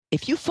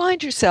if you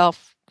find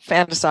yourself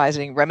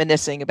fantasizing,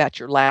 reminiscing about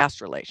your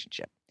last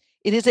relationship,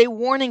 it is a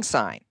warning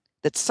sign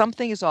that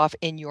something is off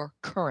in your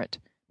current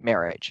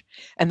marriage.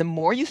 And the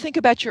more you think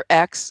about your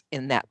ex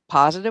in that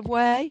positive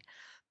way,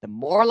 the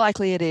more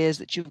likely it is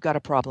that you've got a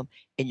problem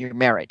in your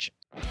marriage.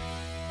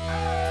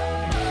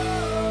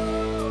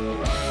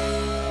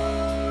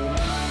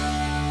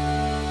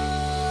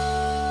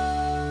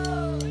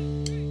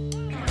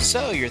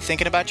 So you're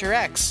thinking about your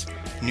ex.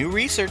 New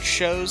research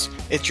shows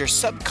it's your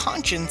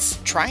subconscious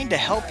trying to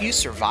help you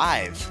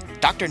survive.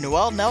 Dr.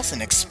 Noelle Nelson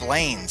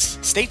explains.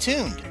 Stay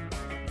tuned.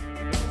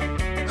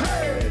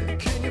 Hey,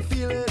 can you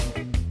feel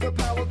it? The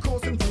power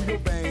coursing through your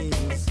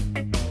veins.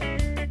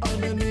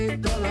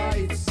 Underneath the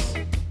lights.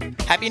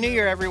 Happy New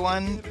Year,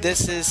 everyone.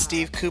 This is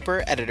Steve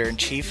Cooper,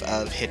 editor-in-chief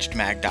of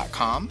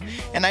hitchedmag.com,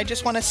 and I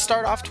just want to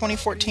start off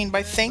 2014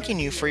 by thanking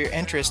you for your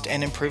interest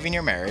in improving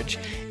your marriage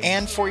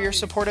and for your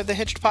support of the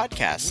Hitched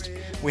podcast.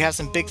 We have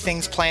some big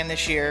things planned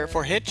this year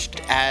for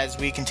Hitched as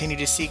we continue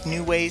to seek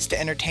new ways to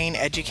entertain,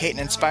 educate, and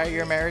inspire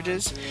your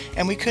marriages,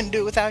 and we couldn't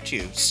do it without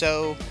you.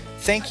 So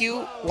thank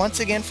you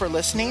once again for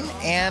listening,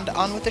 and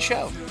on with the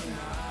show.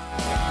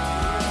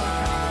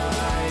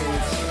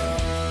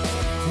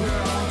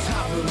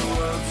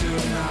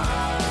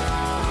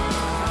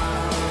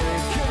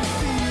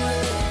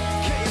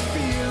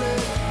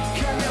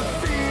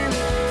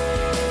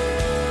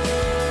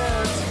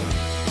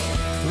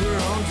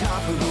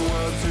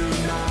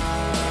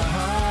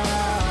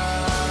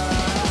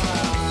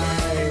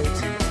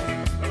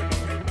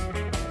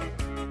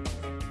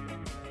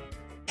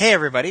 Hey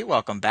everybody,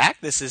 welcome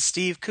back. This is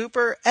Steve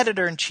Cooper,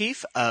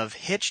 editor-in-chief of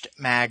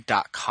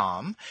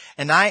hitchedmag.com,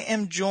 and I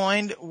am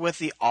joined with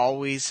the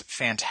always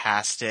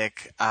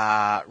fantastic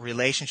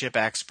relationship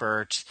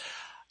expert,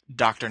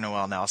 Dr.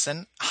 Noelle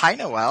Nelson. Hi,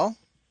 Noelle.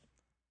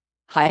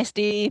 Hi,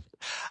 Steve.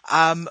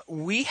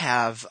 We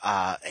have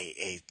a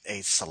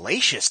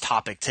salacious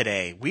topic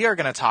today. We are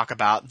going to talk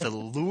about the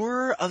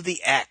lure of the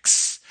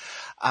ex.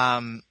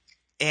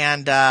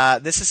 And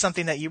this is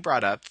something that you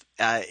brought up.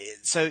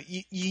 So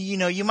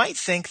you might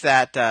think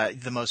that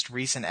the most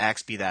recent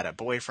ex, be that a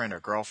boyfriend or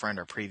girlfriend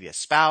or previous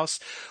spouse,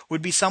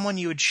 would be someone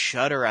you would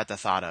shudder at the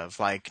thought of,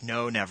 like,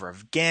 no, never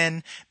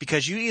again,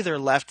 because you either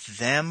left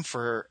them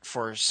for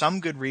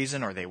some good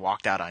reason or they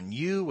walked out on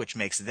you, which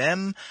makes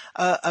them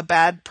a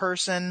bad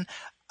person.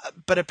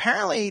 But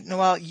apparently,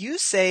 Noelle, you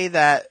say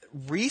that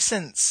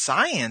recent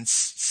science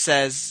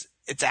says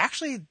it's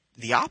actually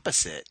the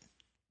opposite.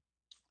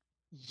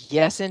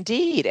 Yes,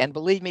 indeed. And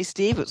believe me,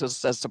 Steve, it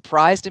was a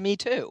surprise to me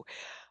too.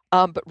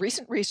 But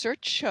recent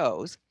research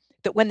shows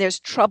that when there's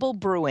trouble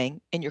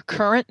brewing in your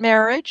current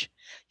marriage,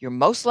 you're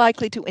most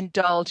likely to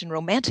indulge in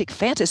romantic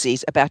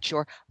fantasies about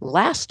your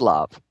last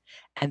love.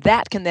 And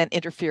that can then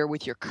interfere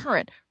with your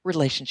current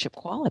relationship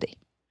quality.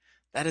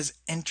 That is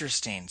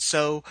interesting.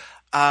 So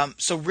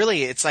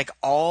really, it's like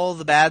all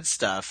the bad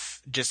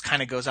stuff just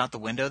kind of goes out the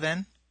window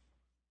then?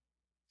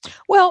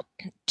 Well,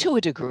 to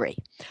a degree.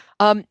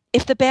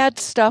 If the bad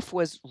stuff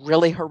was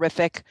really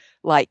horrific,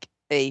 like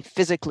a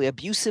physically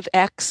abusive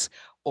ex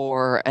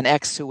or an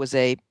ex who was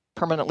a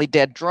permanently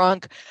dead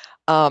drunk,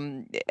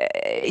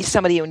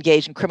 somebody who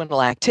engaged in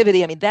criminal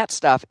activity, I mean, that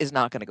stuff is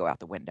not going to go out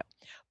the window.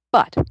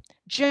 But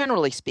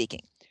generally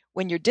speaking,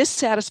 when you're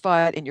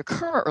dissatisfied in your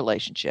current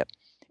relationship,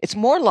 it's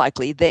more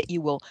likely that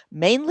you will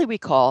mainly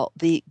recall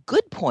the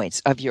good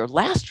points of your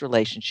last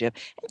relationship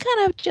and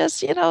kind of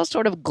just,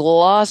 sort of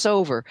gloss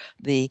over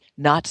the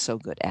not so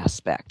good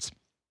aspects.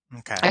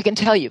 Okay. I can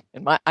tell you,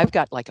 I've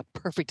got like a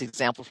perfect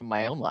example from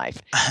my own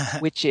life,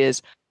 which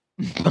is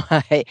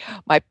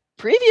my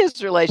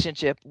previous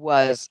relationship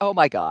was, oh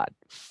my God,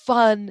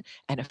 fun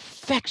and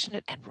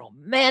affectionate and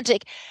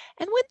romantic.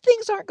 And when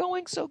things aren't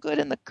going so good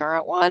in the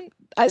current one,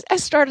 I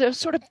started to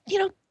sort of,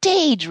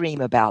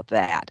 daydream about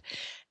that.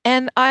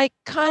 And I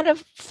kind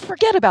of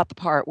forget about the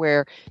part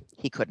where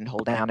he couldn't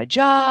hold down a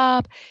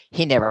job,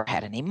 he never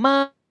had any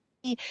money,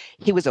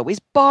 he was always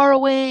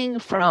borrowing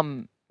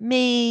from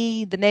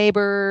me, the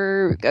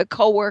neighbor, a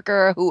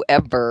coworker,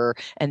 whoever,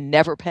 and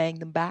never paying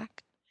them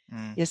back.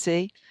 You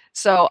see?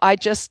 So I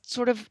just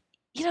sort of,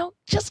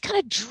 just kind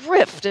of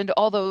drift into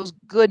all those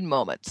good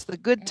moments, the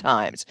good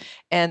times,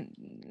 and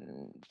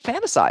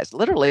fantasize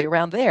literally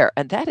around there.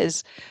 And that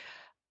is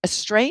a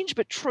strange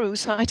but true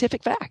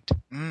scientific fact.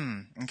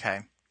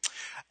 Okay.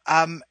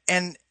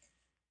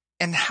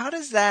 And how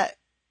does that,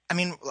 I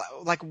mean,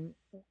 like,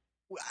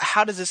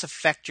 how does this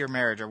affect your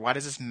marriage, or why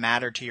does this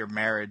matter to your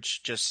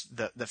marriage, just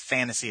the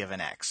fantasy of an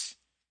ex?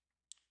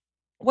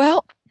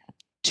 Well,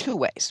 two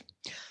ways.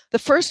 The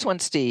first one,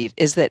 Steve,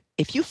 is that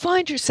if you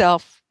find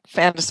yourself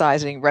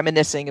fantasizing,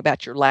 reminiscing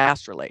about your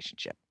last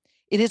relationship,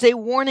 it is a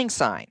warning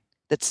sign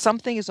that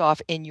something is off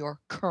in your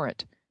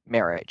current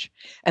marriage.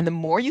 And the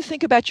more you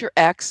think about your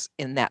ex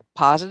in that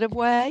positive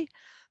way,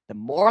 the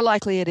more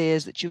likely it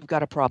is that you've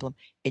got a problem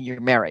in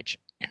your marriage.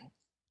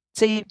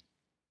 See,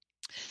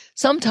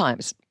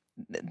 sometimes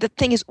the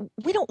thing is,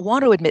 we don't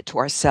want to admit to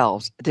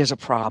ourselves there's a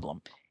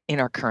problem in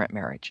our current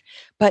marriage,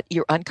 but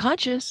your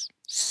unconscious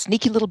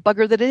sneaky little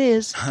bugger that it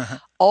is,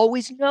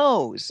 always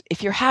knows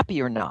if you're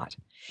happy or not.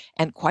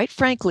 And quite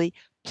frankly,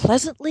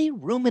 pleasantly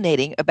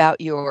ruminating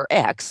about your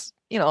ex,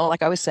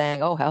 like I was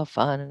saying, oh, how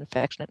fun and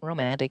affectionate and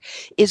romantic,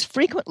 is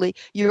frequently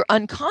your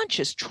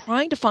unconscious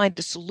trying to find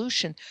a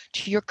solution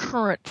to your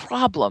current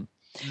problem.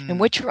 And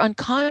what your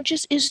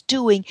unconscious is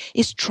doing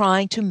is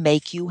trying to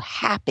make you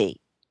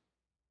happy.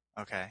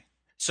 Okay.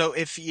 So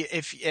if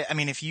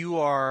you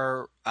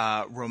are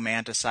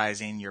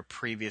romanticizing your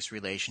previous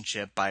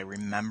relationship by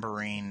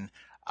remembering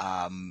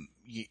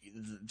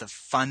the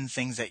fun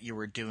things that you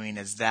were doing,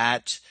 is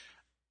that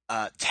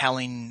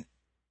telling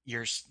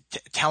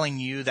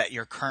you that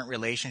your current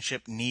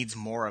relationship needs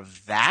more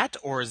of that,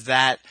 or is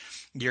that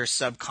your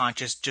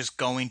subconscious just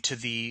going to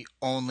the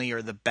only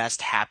or the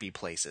best happy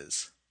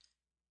places?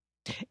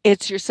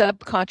 It's your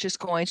subconscious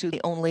going to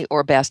the only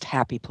or best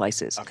happy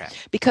places. Okay.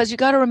 Because you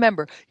got to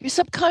remember, your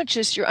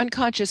subconscious, your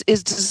unconscious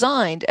is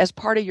designed as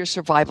part of your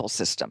survival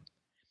system.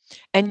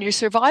 And your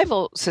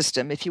survival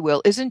system, if you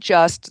will, isn't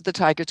just the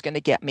tiger's going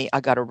to get me,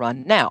 I got to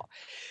run now.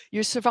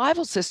 Your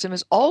survival system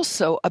is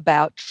also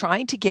about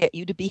trying to get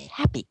you to be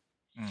happy,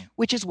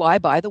 which is why,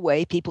 by the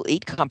way, people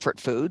eat comfort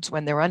foods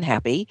when they're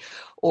unhappy,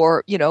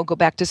 or, go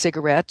back to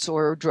cigarettes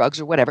or drugs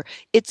or whatever.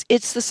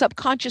 It's the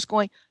subconscious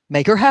going,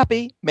 make her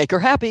happy, make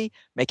him happy,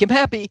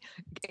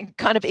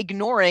 kind of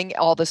ignoring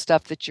all the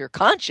stuff that your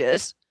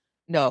conscious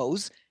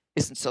knows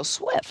isn't so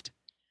swift.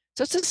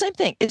 So it's the same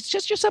thing. It's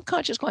just your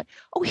subconscious going,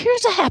 oh,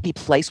 here's a happy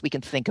place we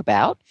can think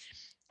about.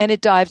 And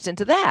it dives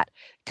into that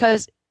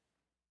because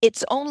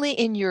it's only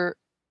in your,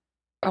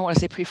 I want to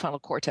say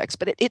prefrontal cortex,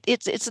 but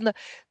it's in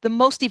the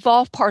most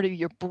evolved part of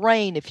your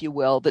brain, if you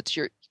will, that's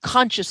you're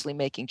consciously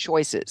making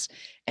choices.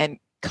 And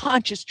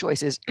conscious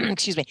choices,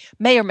 excuse me,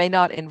 may or may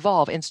not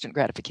involve instant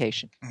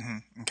gratification.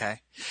 Mm-hmm. Okay.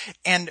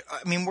 And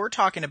we're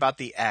talking about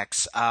the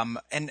X,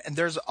 and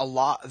there's a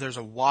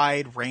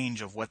wide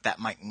range of what that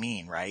might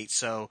mean, right?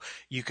 So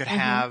you could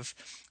have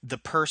the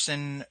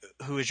person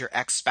who is your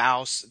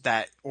ex-spouse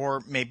that,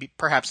 or maybe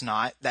perhaps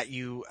not, that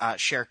you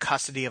share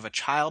custody of a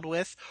child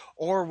with,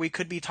 or we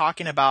could be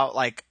talking about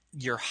like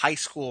your high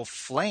school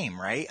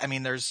flame, right?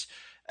 There's,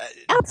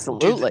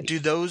 absolutely.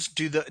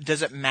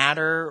 Does it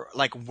matter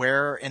like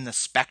where in the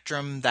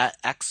spectrum that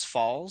X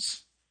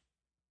falls?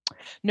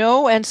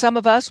 No, and some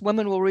of us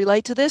women will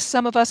relate to this.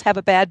 Some of us have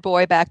a bad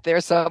boy back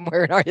there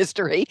somewhere in our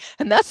history,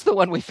 and that's the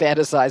one we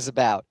fantasize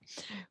about,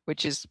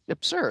 which is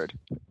absurd,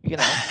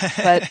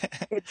 But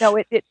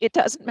it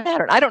doesn't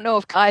matter. And I don't know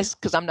if guys,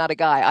 because I'm not a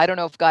guy, I don't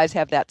know if guys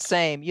have that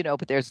same,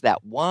 but there's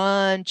that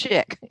one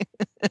chick.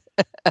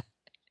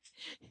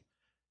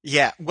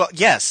 Yeah, well,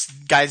 yes,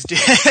 guys do.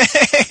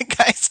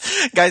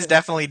 guys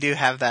definitely do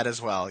have that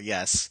as well.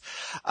 Yes.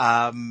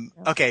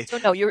 Okay. So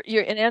no, you're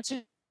in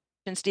answer,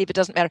 Steve. It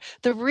doesn't matter.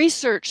 The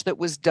research that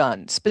was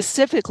done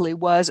specifically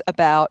was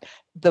about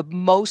the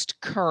most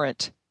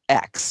current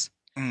X.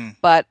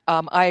 But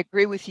I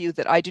agree with you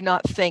that I do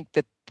not think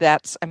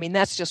that's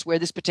just where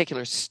this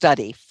particular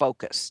study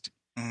focused.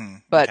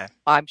 But okay.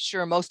 I'm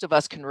sure most of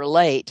us can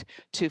relate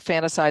to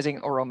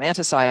fantasizing or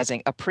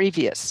romanticizing a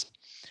previous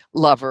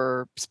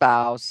lover,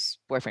 spouse,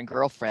 boyfriend,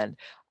 girlfriend.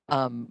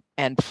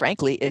 And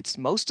frankly, it's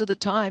most of the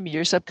time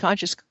your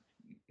subconscious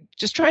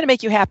just trying to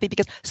make you happy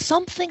because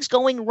something's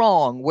going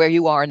wrong where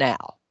you are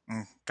now.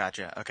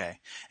 Gotcha. Okay.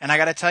 And I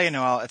got to tell you,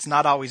 Noelle, it's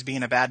not always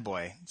being a bad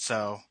boy.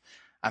 So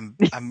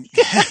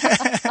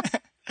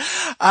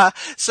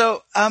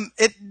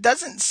it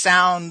doesn't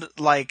sound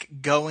like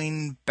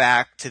going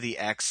back to the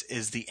ex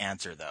is the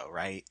answer though,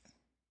 right?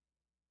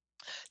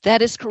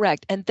 That is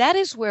correct. And that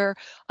is where,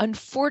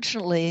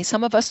 unfortunately,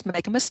 some of us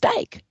make a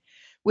mistake,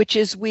 which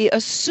is we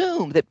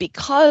assume that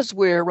because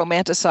we're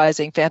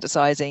romanticizing,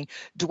 fantasizing,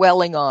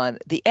 dwelling on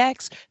the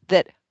ex,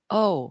 that,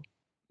 oh,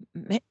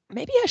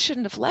 maybe I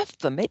shouldn't have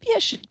left them. Maybe I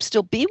should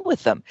still be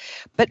with them.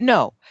 But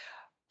no,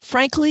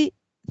 frankly,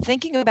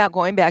 thinking about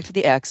going back to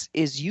the ex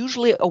is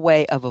usually a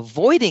way of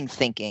avoiding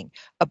thinking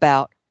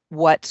about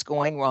what's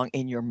going wrong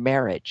in your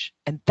marriage.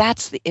 And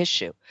that's the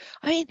issue.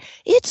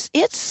 It's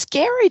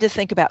scary to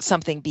think about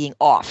something being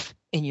off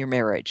in your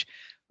marriage.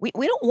 We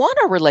don't want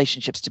our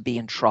relationships to be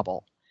in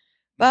trouble.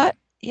 But,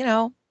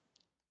 it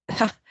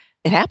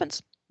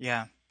happens.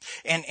 Yeah.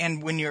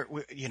 And when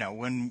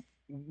when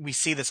we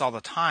see this all the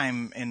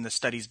time and the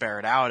studies bear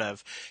it out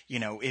of,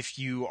 if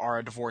you are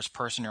a divorced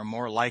person, you're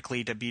more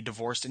likely to be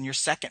divorced in your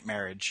second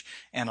marriage.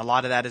 And a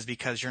lot of that is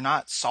because you're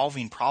not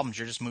solving problems.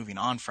 You're just moving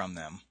on from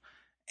them.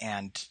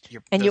 And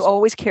you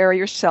always carry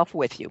yourself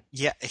with you.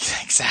 Yeah,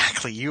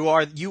 exactly. You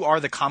are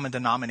the common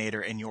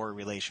denominator in your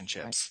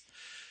relationships.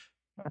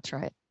 Right. That's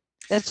right.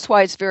 That's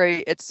why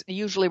it's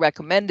usually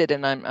recommended,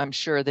 and I'm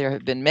sure there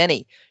have been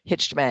many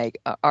Hitched Mag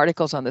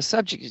articles on the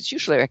subject. It's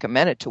usually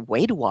recommended to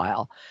wait a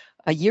while,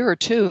 a year or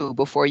two,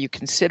 before you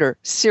consider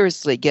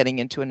seriously getting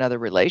into another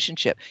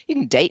relationship. You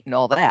can date and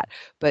all that,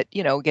 but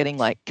getting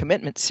like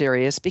commitment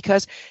serious,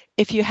 because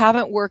if you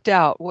haven't worked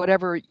out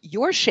whatever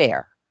your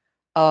share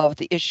of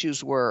the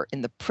issues were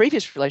in the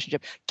previous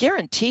relationship,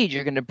 guaranteed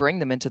you're going to bring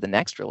them into the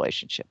next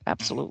relationship.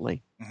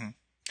 Absolutely. Mm-hmm.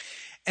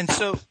 And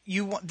so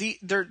you want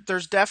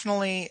there's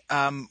definitely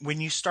when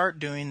you start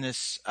doing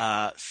this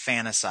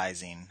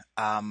fantasizing,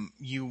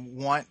 you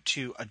want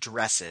to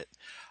address it.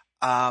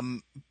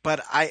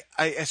 But I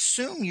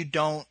assume you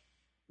don't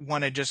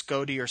want to just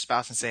go to your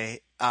spouse and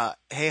say,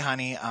 "Hey,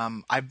 honey,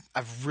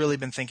 I've really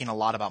been thinking a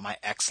lot about my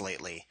ex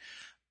lately."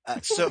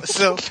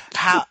 So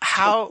how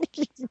how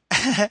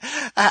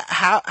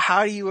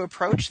do you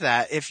approach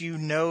that if you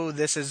know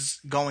this is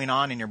going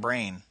on in your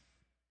brain?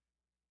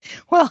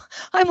 Well,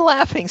 I'm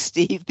laughing,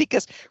 Steve,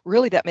 because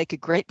really that make a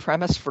great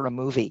premise for a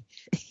movie.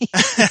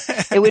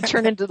 It would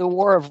turn into the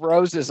War of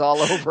Roses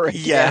all over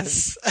again.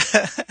 Yes.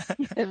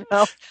 You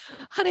know,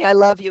 honey, I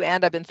love you,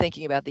 and I've been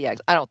thinking about the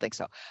ex. I don't think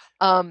so.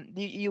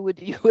 You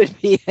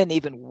would be in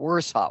even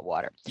worse hot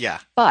water. Yeah.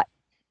 But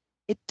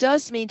it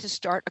does mean to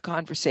start a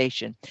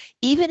conversation,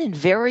 even in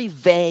very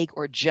vague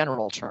or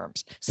general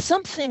terms.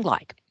 Something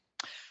like,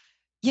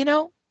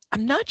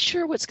 I'm not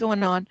sure what's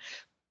going on,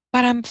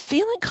 but I'm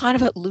feeling kind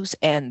of at loose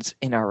ends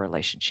in our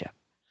relationship.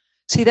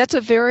 See, that's a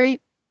very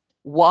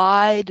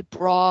wide,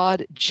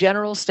 broad,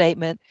 general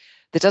statement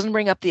that doesn't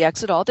bring up the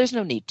ex at all. There's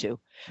no need to,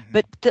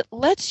 but that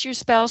lets your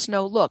spouse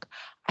know, look,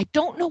 I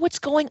don't know what's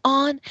going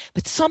on,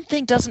 but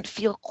something doesn't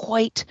feel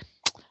quite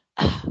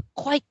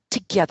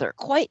together,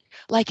 quite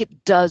like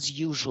it does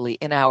usually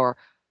in our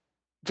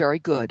very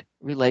good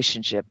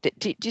relationship.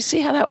 Do you see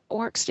how that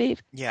works,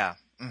 Steve? Yeah.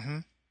 I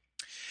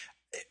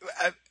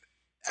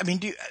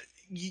mean,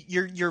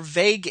 you're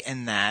vague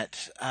in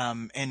that,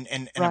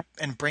 Right.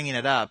 and bringing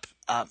it up.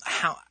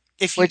 How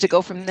if you Where to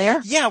go from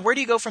there? Yeah, where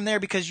do you go from there?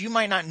 Because you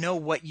might not know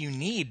what you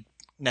need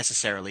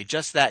necessarily.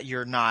 Just that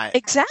you're not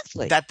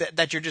Exactly.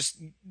 that you're just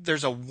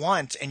there's a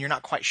want and you're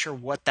not quite sure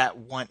what that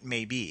want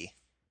may be.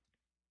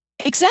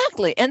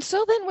 Exactly. And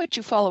so then what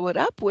you follow it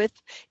up with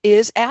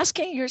is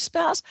asking your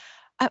spouse,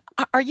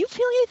 are you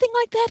feeling anything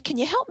like that? Can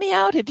you help me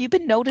out? Have you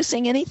been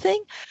noticing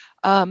anything?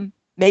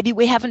 Maybe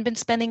we haven't been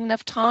spending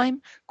enough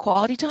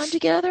quality time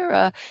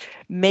together.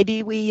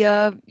 Maybe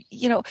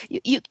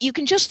you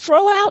can just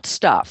throw out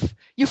stuff.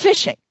 You're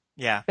fishing,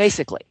 Yeah.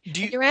 basically. Do And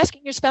you you're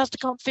asking your spouse to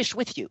come fish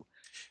with you.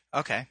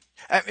 Okay.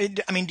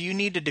 I mean, do you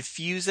need to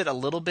diffuse it a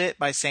little bit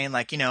by saying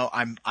like,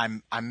 I'm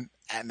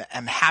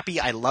happy,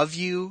 I love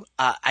you.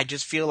 I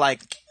just feel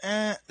like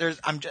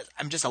I'm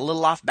just a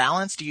little off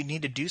balance. Do you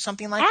need to do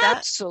something like that?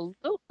 Absolutely.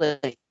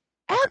 Okay.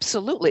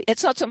 Absolutely.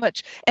 It's not so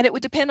much, and it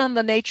would depend on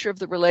the nature of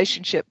the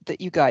relationship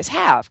that you guys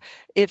have.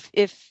 If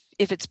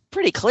it's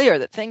pretty clear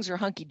that things are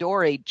hunky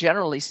dory,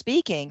 generally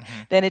speaking,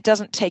 hmm then it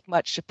doesn't take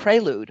much to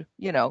prelude,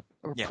 or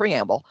Yeah.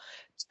 preamble,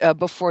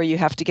 before you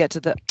have to get to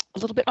the a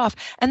little bit off.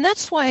 And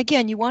that's why,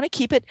 again, you want to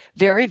keep it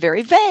very,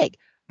 very vague,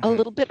 a hmm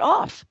little bit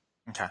off.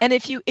 Okay. And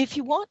if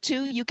you want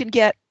to, you can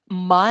get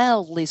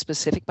mildly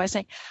specific by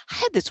saying, I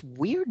had this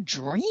weird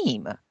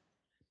dream.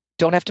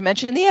 Don't have to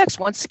mention the ex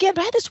once again,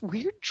 but I had this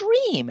weird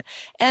dream.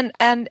 And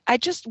I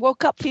just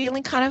woke up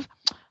feeling kind of,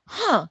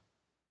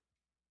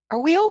 are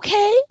we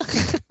okay?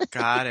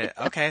 Got it.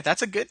 Okay.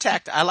 That's a good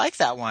tact. I like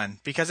that one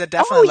because it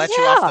Oh definitely lets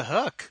you off the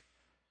yeah. hook.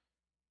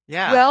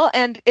 Yeah. Well,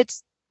 and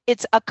it's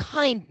a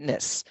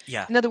kindness.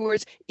 Yeah. In other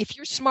words, if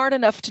you're smart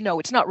enough to know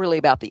it's not really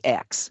about the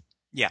ex,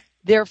 Yeah.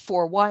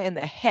 therefore, why in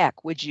the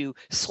heck would you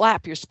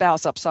slap your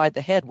spouse upside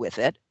the head with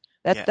it?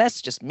 Yeah.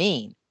 That's just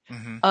mean.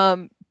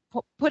 hmm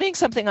Putting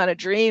something on a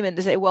dream and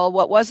to say, well,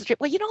 what was the dream?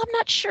 Well, I'm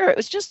not sure. I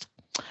was just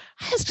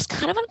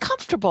kind of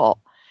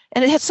uncomfortable,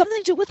 and it had something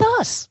to do with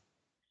us.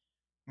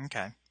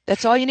 Okay.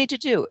 That's all you need to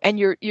do. And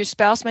your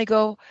spouse may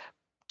go,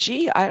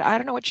 gee, I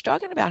don't know what you're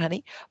talking about,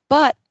 honey.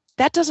 But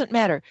that doesn't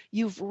matter.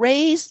 You've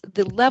raised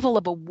the level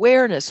of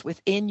awareness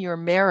within your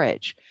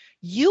marriage.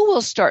 You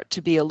will start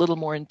to be a little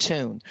more in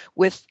tune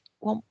with,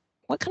 well,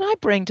 what can I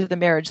bring to the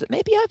marriage that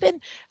maybe I've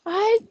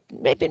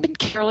been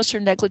careless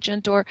or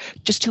negligent or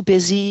just too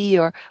busy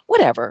or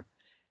whatever.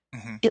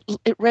 hmm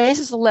It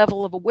raises the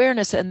level of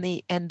awareness and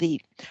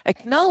the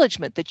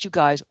acknowledgement that you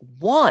guys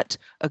want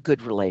a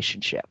good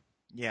relationship.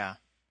 Yeah.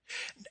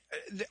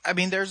 I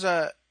mean,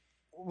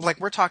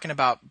 like we're talking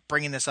about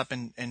bringing this up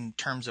in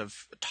terms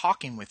of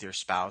talking with your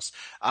spouse.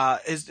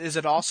 Is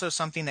it also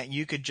something that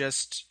you could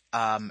just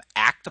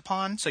act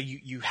upon? So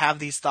you have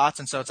these thoughts,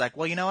 and so it's like,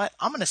 well, you know what?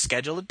 I'm going to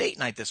schedule a date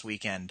night this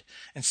weekend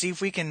and see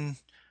if we can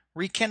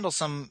rekindle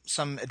some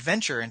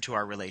adventure into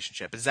our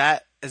relationship. Is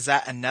that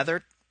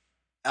another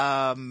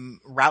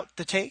route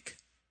to take?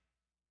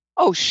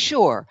 Oh,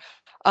 sure.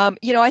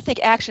 I think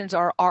actions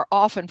are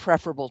often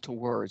preferable to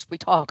words. We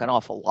talk an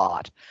awful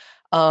lot.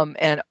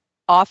 And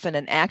often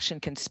an action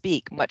can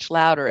speak much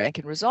louder and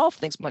can resolve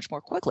things much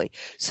more quickly.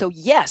 So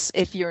yes,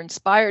 if you're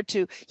inspired to,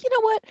 you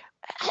know what,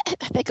 I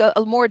think a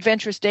more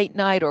adventurous date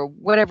night or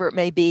whatever it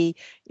may be,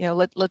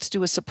 let's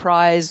do a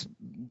surprise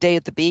day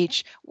at the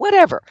beach,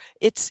 whatever.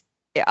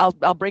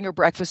 I'll bring her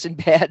breakfast in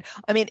bed.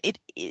 I mean,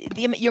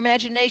 your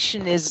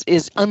imagination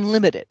is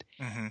unlimited.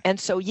 hmm And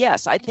so,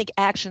 yes, I think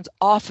actions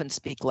often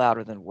speak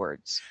louder than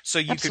words. So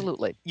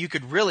Absolutely. you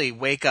could really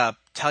wake up,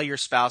 tell your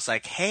spouse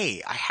like,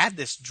 "Hey, I had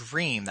this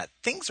dream that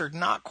things are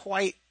not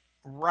quite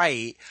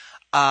right.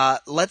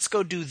 Let's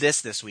go do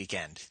this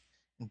weekend."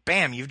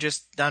 Bam, you've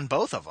just done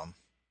both of them.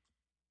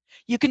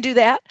 You can do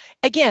that.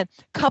 Again,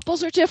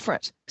 couples are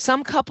different.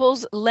 Some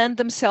couples lend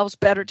themselves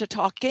better to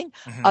talking,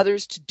 Hmm.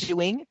 others to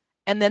doing,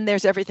 and then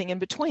there's everything in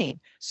between.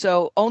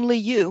 So only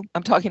you,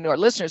 I'm talking to our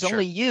listeners,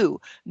 only Sure.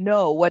 you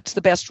know what's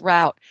the best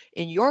route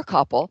in your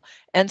couple.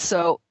 And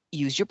so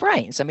use your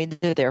brains. I mean,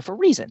 they're there for a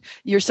reason.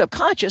 Your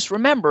subconscious,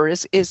 remember,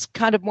 is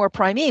kind of more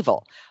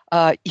primeval.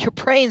 Your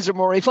brains are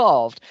more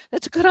evolved.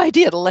 That's a good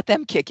idea to let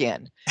them kick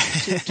in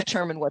to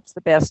determine what's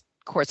the best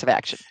course of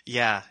action.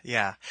 Yeah,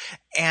 yeah.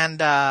 And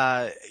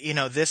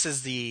this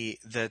is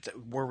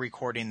we're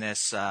recording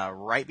this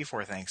right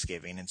before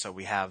Thanksgiving, and so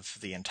we have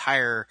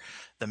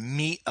the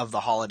meat of the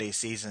holiday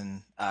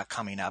season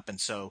coming up, and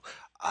so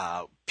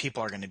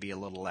people are going to be a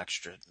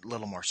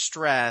little more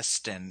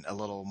stressed and a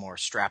little more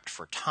strapped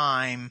for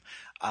time.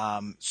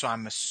 So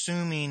I'm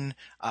assuming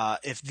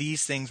if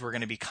these things were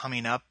going to be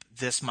coming up,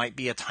 this might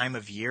be a time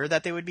of year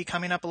that they would be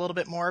coming up a little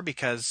bit more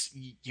because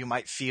you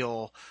might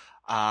feel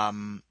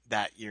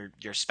that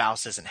your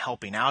spouse isn't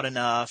helping out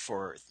enough,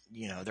 or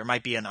there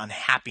might be an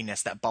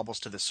unhappiness that bubbles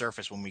to the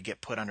surface when we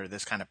get put under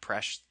this kind of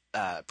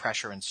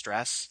pressure and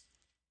stress.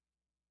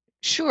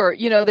 Sure.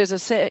 There's a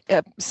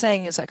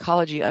saying in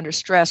psychology, under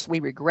stress, we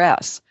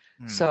regress.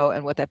 Hmm. So,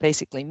 and what that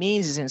basically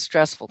means is in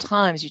stressful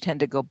times, you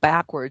tend to go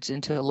backwards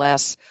into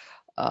less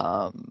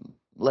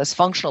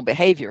functional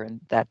behavior.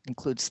 And that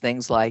includes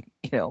things like,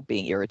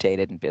 being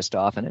irritated and pissed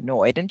off and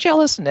annoyed and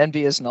jealous and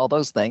envious and all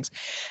those things.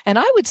 And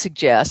I would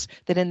suggest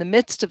that in the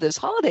midst of this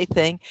holiday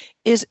thing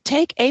is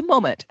take a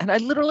moment, and I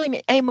literally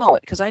mean a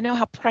moment because I know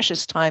how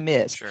precious time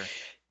is, Sure.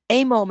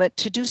 a moment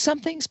to do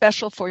something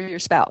special for your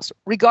spouse,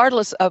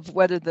 regardless of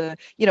whether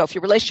if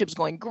your relationship is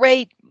going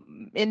great,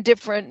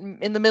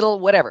 indifferent, in the middle,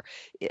 whatever.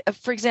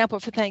 For example,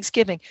 for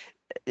Thanksgiving,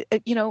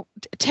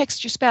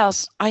 text your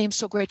spouse, I am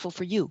so grateful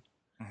for you.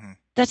 Hmm.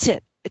 That's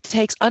it. It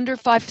takes under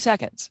 5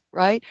 seconds,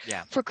 right?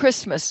 Yeah. For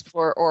Christmas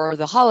or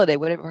the holiday,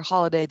 whatever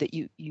holiday that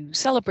you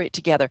celebrate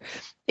together,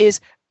 is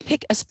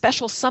pick a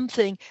special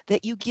something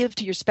that you give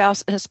to your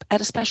spouse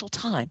at a special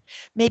time.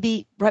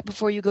 Maybe right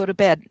before you go to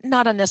bed,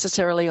 not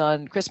unnecessarily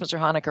on Christmas or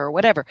Hanukkah or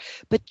whatever,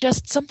 but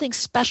just something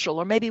special,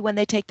 or maybe when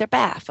they take their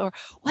bath or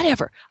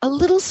whatever. A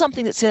little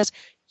something that says,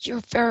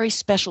 you're very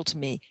special to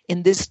me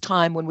in this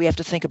time when we have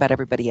to think about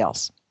everybody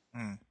else.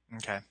 Mm,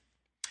 okay.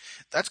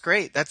 That's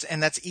great.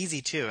 That's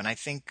easy too. And I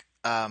think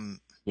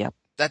Yep.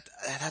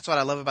 that's what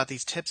I love about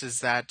these tips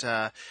is that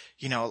a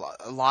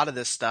lot of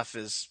this stuff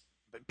is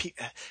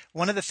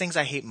one of the things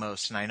I hate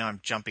most, and I know I'm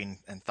jumping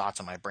in thoughts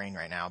on my brain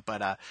right now,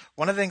 but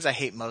one of the things I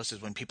hate most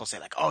is when people say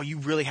like, "Oh, you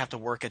really have to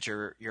work at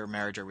your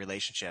marriage or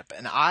relationship,"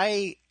 and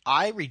I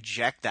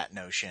reject that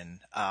notion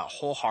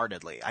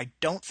wholeheartedly. I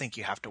don't think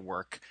you have to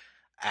work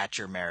at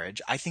your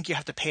marriage. I think you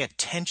have to pay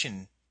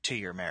attention to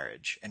your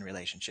marriage and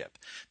relationship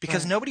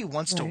because Right. nobody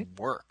wants to Right.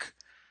 work,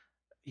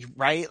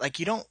 right? Like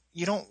you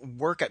don't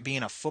work at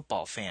being a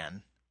football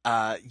fan.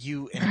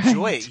 You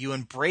enjoy it, Right. you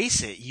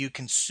embrace it, you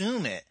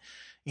consume it.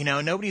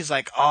 Nobody's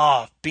like,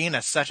 oh, being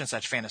a such and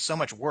such fan is so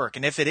much work.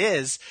 And if it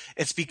is,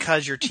 it's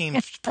because your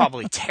team's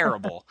probably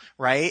terrible,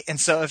 right? And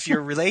so if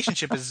your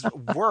relationship is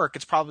work,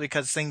 it's probably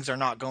because things are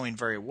not going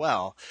very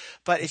well.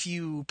 But if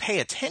you pay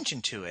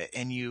attention to it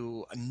and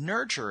you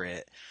nurture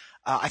it,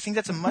 I think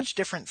that's a Mhm. much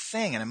different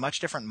thing and a much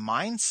different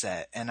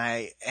mindset.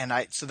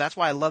 So that's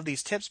why I love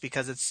these tips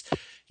because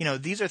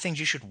these are things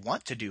you should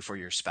want to do for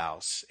your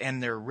spouse,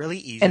 and they're really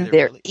easy. And They're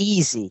they're really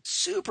easy.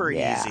 super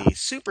Yeah. easy,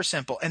 super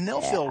simple, and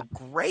they'll Yeah. feel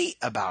great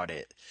about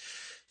it.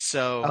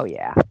 So, Oh,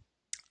 yeah.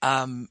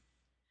 um,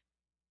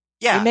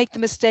 We yeah, make the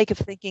mistake of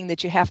thinking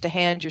that you have to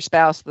hand your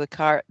spouse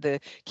the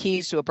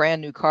keys to a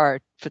brand new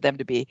car for them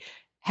to be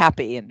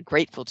happy and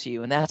grateful to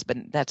you, and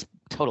that's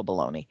total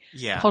baloney.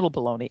 yeah, Total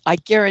baloney. I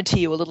guarantee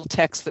you a little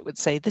text that would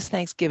say, "This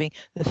Thanksgiving,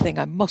 the thing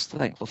I'm most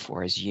thankful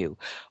for is you."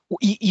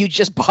 You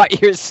just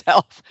bought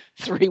yourself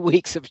 3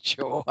 weeks of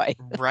joy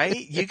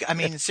right. I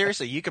mean,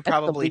 seriously, you could at the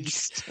probably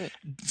least.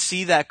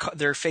 see that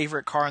their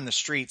favorite car in the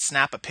street,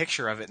 snap a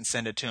picture of it, and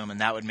send it to them, and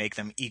that would make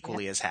them Yeah,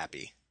 equally as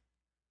happy.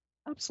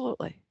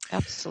 absolutely.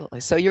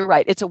 Absolutely. So you're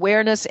right. It's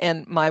awareness,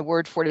 and my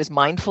word for it is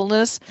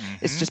mindfulness.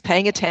 It's Hmm. just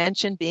paying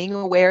attention, being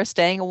aware,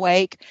 staying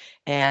awake,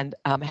 and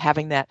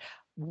having that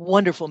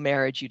wonderful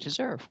marriage you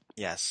deserve.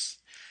 Yes,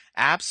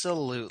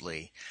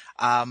 absolutely.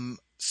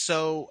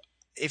 So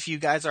if you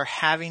guys are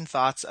having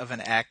thoughts of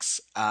an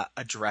ex,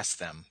 address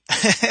them.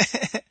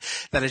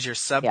 That is your Yeah.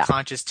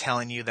 subconscious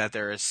telling you that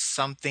there is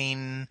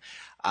something.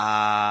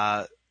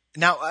 Now,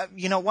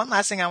 one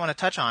last thing I want to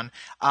touch on.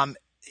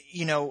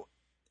 You know,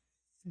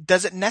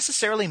 does it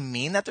necessarily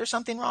mean that there's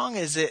something wrong?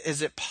 Is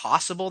it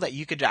possible that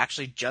you could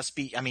actually just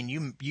be? I mean,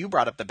 you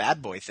brought up the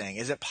bad boy thing.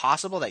 Is it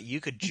possible that you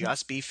could Mhm.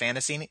 just be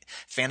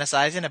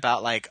fantasizing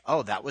about like,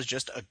 oh, that was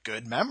just a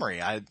good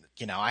memory. I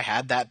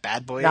had that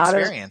bad boy Not as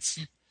experience.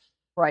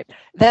 right.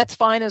 That's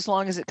fine as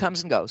long as it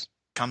comes and goes.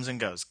 Comes and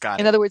goes. Got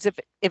In it. other words, if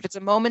it's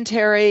a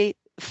momentary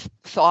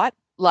thought,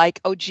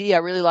 like, "Oh, gee, I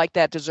really like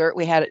that dessert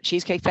we had at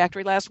Cheesecake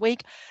Factory last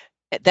week,"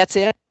 that's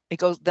it. It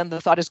goes. Then the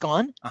thought is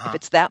gone. Uh If huh.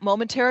 it's that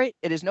momentary,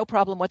 it is no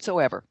problem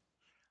whatsoever.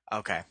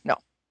 Okay. No.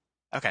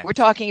 Okay. We're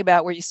talking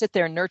about where you sit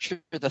there and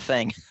nurture the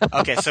thing.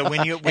 Okay. So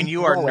when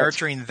you are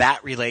nurturing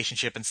that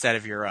relationship instead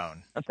of your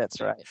own. That's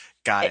right.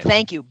 Got it.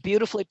 Thank you.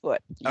 Beautifully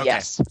put. Okay.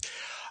 Yes.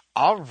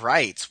 All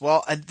right.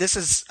 Well, this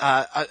is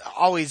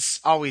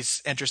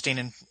always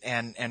interesting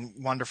and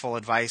wonderful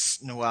advice,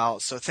 Noelle.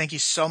 So thank you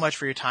so much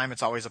for your time.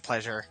 It's always a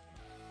pleasure.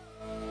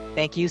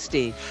 Thank you,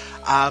 Steve.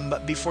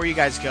 Before you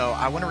guys go,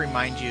 I want to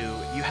remind you,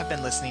 you have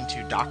been listening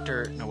to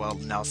Dr. Noelle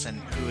Nelson,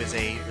 who is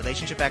a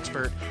relationship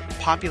expert,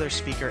 popular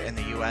speaker in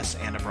the U.S.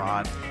 and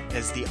abroad,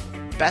 is the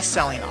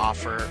best-selling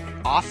author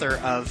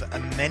of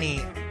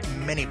many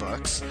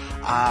books.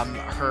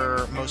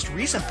 Her most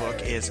recent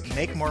book is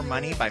Make More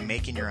Money by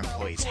Making Your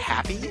Employees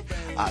Happy.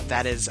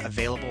 That is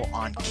available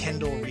on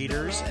Kindle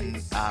readers, and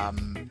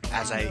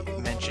as I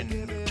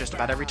mention just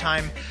about every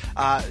time,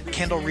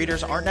 Kindle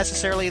readers aren't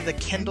necessarily the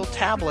Kindle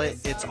tablet.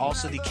 It's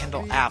also the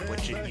Kindle app,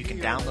 which you can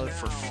download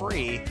for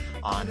free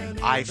on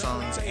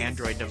iPhones,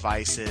 Android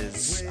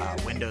devices,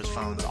 Windows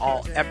phones,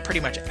 pretty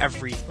much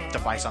every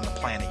device on the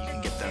planet you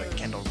can get the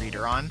Kindle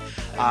reader on,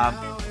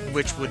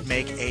 which would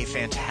make a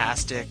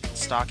fantastic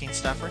stocking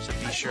stuffer, so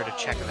be sure to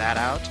check that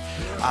out.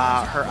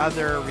 Her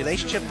other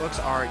relationship books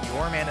are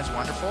Your Man is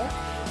Wonderful.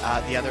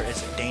 The other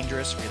is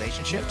Dangerous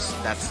Relationships.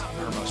 That's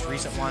her most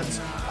recent ones.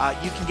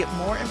 You can get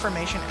more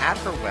information at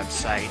her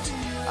website.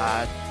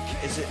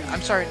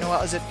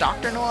 Noelle, is it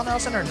Dr. Noelle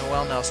Nelson or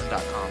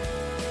NoelleNelson.com?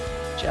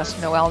 Just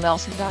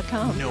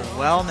NoelleNelson.com.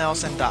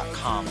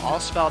 NoelleNelson.com, all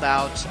spelled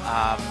out.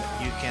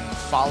 You can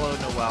follow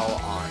Noelle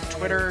on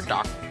Twitter,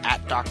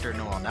 at Dr.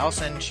 Noelle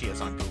Nelson. She is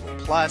on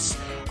Google+,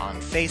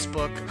 on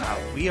Facebook.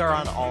 We are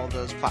on all of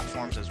those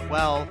platforms as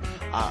well.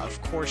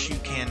 Of course, you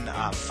can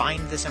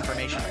find this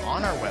information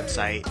on our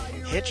website,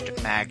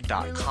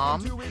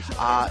 hitchedmag.com.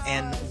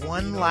 And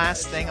one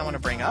last thing I want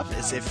to bring up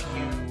is if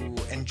you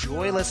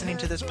enjoy listening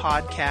to this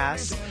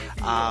podcast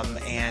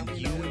and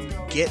you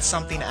get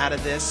something out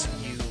of this,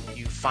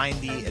 you find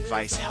the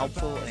advice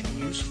helpful and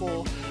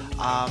useful,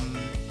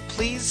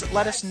 please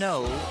let us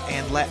know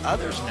and let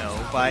others know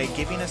by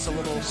giving us a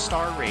little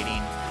star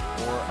rating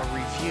or a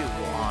review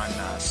on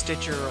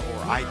Stitcher or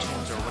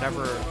iTunes or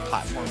whatever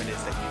platform it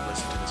is that you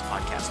listen to this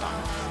podcast on.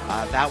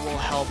 That will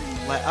help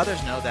let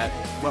others know that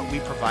what we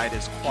provide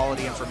is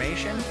quality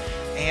information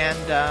and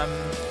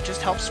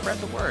just help spread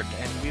the word,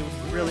 and we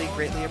would really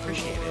greatly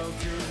appreciate it.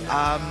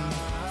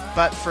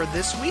 But for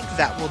this week,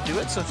 that will do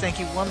it. So thank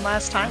you one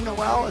last time,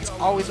 Noelle. It's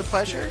always a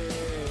pleasure.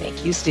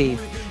 Thank you,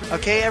 Steve.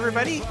 Okay,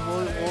 everybody.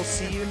 We'll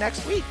see you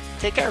next week.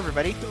 Take care,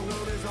 everybody. The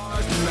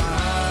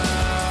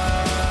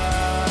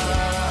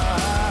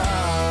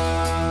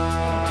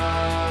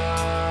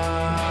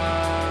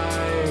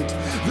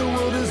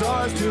world is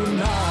ours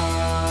tonight.